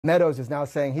Meadows is now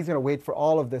saying he's going to wait for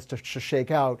all of this to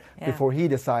shake out before he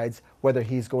decides whether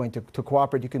he's going to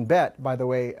cooperate. You can bet, by the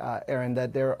way, Aaron,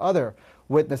 that there are other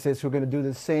witnesses who are going to do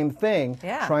the same thing,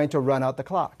 trying to run out the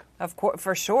clock. Of course,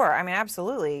 for sure. I mean,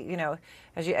 absolutely, you know,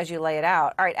 as you lay it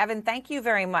out. All right, Evan, thank you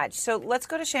very much. So let's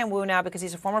go to Shan Wu now, because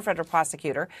he's a former federal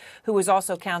prosecutor who was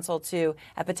also counsel to,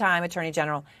 at the time, Attorney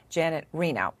General Janet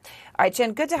Reno. All right,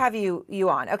 Shan, good to have you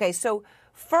on. Okay, so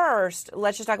first,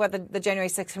 let's just talk about the January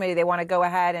 6th committee. They want to go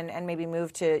ahead and maybe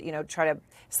move to, you know, try to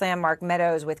slam Mark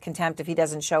Meadows with contempt if he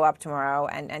doesn't show up tomorrow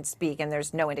and speak. And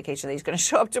there's no indication that he's going to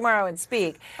show up tomorrow and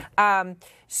speak.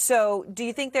 So do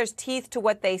you think there's teeth to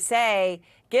what they say,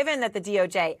 given that the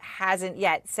DOJ hasn't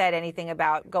yet said anything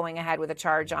about going ahead with a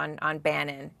charge on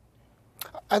Bannon?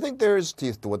 I think there is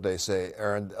teeth to what they say,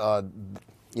 Aaron.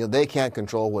 You know, they can't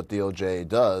control what DOJ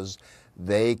does.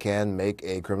 They can make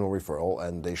a criminal referral,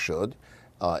 and they should.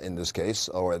 In this case,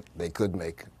 or they could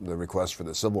make the request for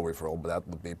the civil referral, but that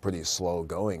would be pretty slow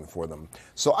going for them.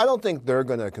 So I don't think they're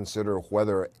going to consider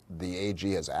whether the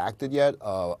AG has acted yet.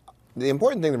 The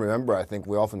important thing to remember, I think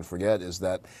we often forget, is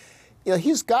that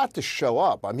he's got to show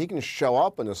up. I mean, he can show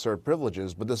up and assert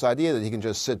privileges, but this idea that he can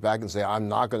just sit back and say, I'm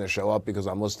not going to show up because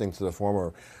I'm listening to the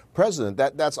former president,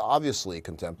 that's obviously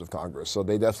contempt of Congress. So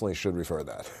they definitely should refer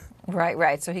that.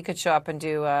 Right. So he could show up and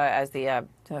do as the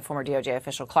former DOJ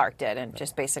official Clark did, and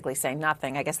just basically say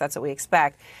nothing. I guess that's what we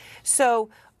expect. So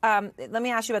let me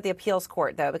ask you about the appeals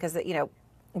court, though, because,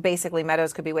 basically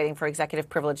Meadows could be waiting for executive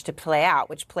privilege to play out,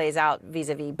 which plays out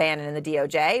vis-a-vis Bannon and the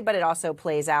DOJ, but it also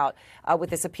plays out with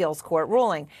this appeals court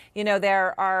ruling.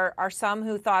 There are some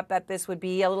who thought that this would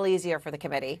be a little easier for the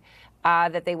committee,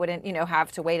 that they wouldn't,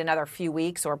 have to wait another few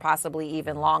weeks or possibly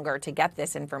even longer to get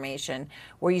this information.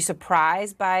 Were you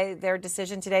surprised by their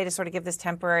decision today to sort of give this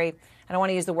temporary, I don't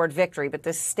want to use the word victory, but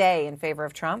this stay in favor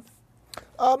of Trump?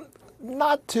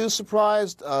 Not too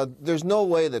surprised. There's no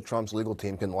way that Trump's legal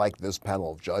team can like this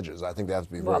panel of judges. I think they have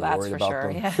to be very worried about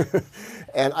them. Yeah.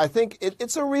 And I think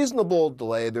it's a reasonable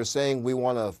delay. They're saying we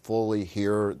want to fully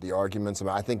hear the arguments. I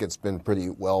mean, I think it's been pretty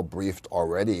well briefed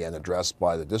already and addressed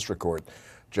by the district court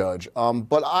judge.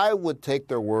 But I would take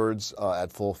their words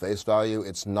at full face value.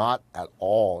 It's not at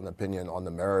all an opinion on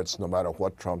the merits, no matter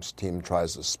what Trump's team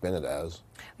tries to spin it as.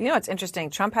 It's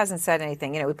interesting. Trump hasn't said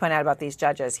anything. We point out about these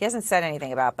judges. He hasn't said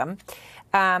anything about them.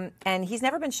 And he's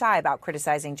never been shy about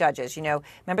criticizing judges.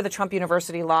 Remember the Trump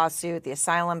University lawsuit, the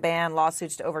asylum ban,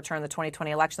 lawsuits to overturn the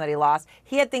 2020 election that he lost?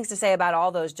 He had things to say about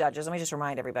all those judges. Let me just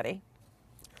remind everybody.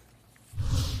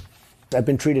 I've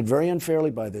been treated very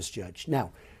unfairly by this judge.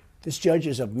 Now, this judge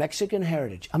is of Mexican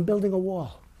heritage. I'm building a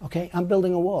wall. Okay, I'm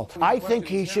building a wall. I think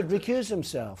he should recuse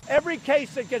himself. Every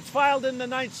case that gets filed in the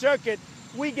Ninth Circuit,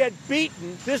 we get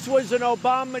beaten. This was an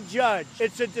Obama judge.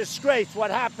 It's a disgrace what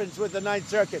happens with the Ninth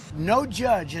Circuit. No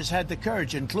judge has had the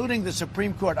courage, including the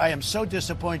Supreme Court. I am so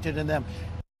disappointed in them.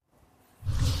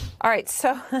 All right,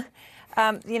 so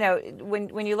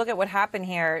when you look at what happened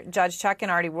here, Judge Chutkan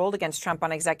already ruled against Trump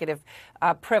on executive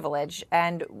privilege.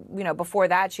 And, before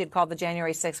that, she had called the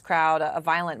January 6th crowd a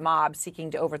violent mob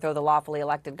seeking to overthrow the lawfully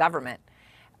elected government.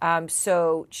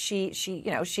 So she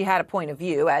had a point of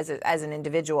view as an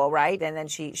individual, right? And then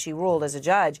she ruled as a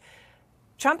judge.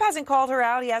 Trump hasn't called her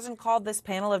out. He hasn't called this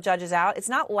panel of judges out. It's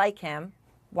not like him.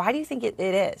 Why do you think it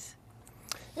is?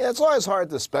 Yeah, it's always hard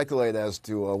to speculate as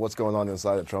to what's going on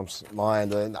inside of Trump's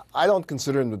mind. And I don't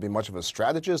consider him to be much of a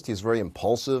strategist. He's very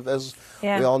impulsive, as we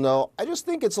all know. I just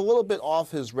think it's a little bit off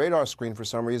his radar screen for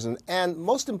some reason. And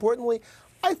most importantly,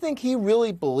 I think he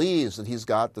really believes that he's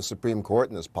got the Supreme Court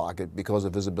in his pocket because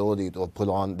of his ability to put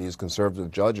on these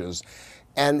conservative judges.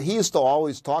 And he used to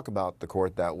always talk about the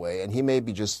court that way. And he may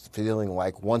be just feeling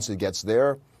like once it gets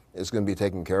there, it's going to be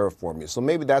taken care of for me. So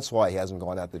maybe that's why he hasn't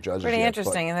gone at the judges Pretty yet,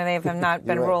 interesting. And then they have not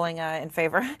been ruling in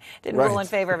favor, rule in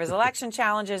favor of his election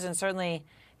challenges, and certainly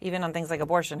even on things like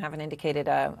abortion haven't indicated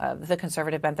the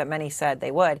conservative bent that many said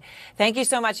they would. Thank you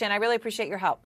so much, Shan. I really appreciate your help.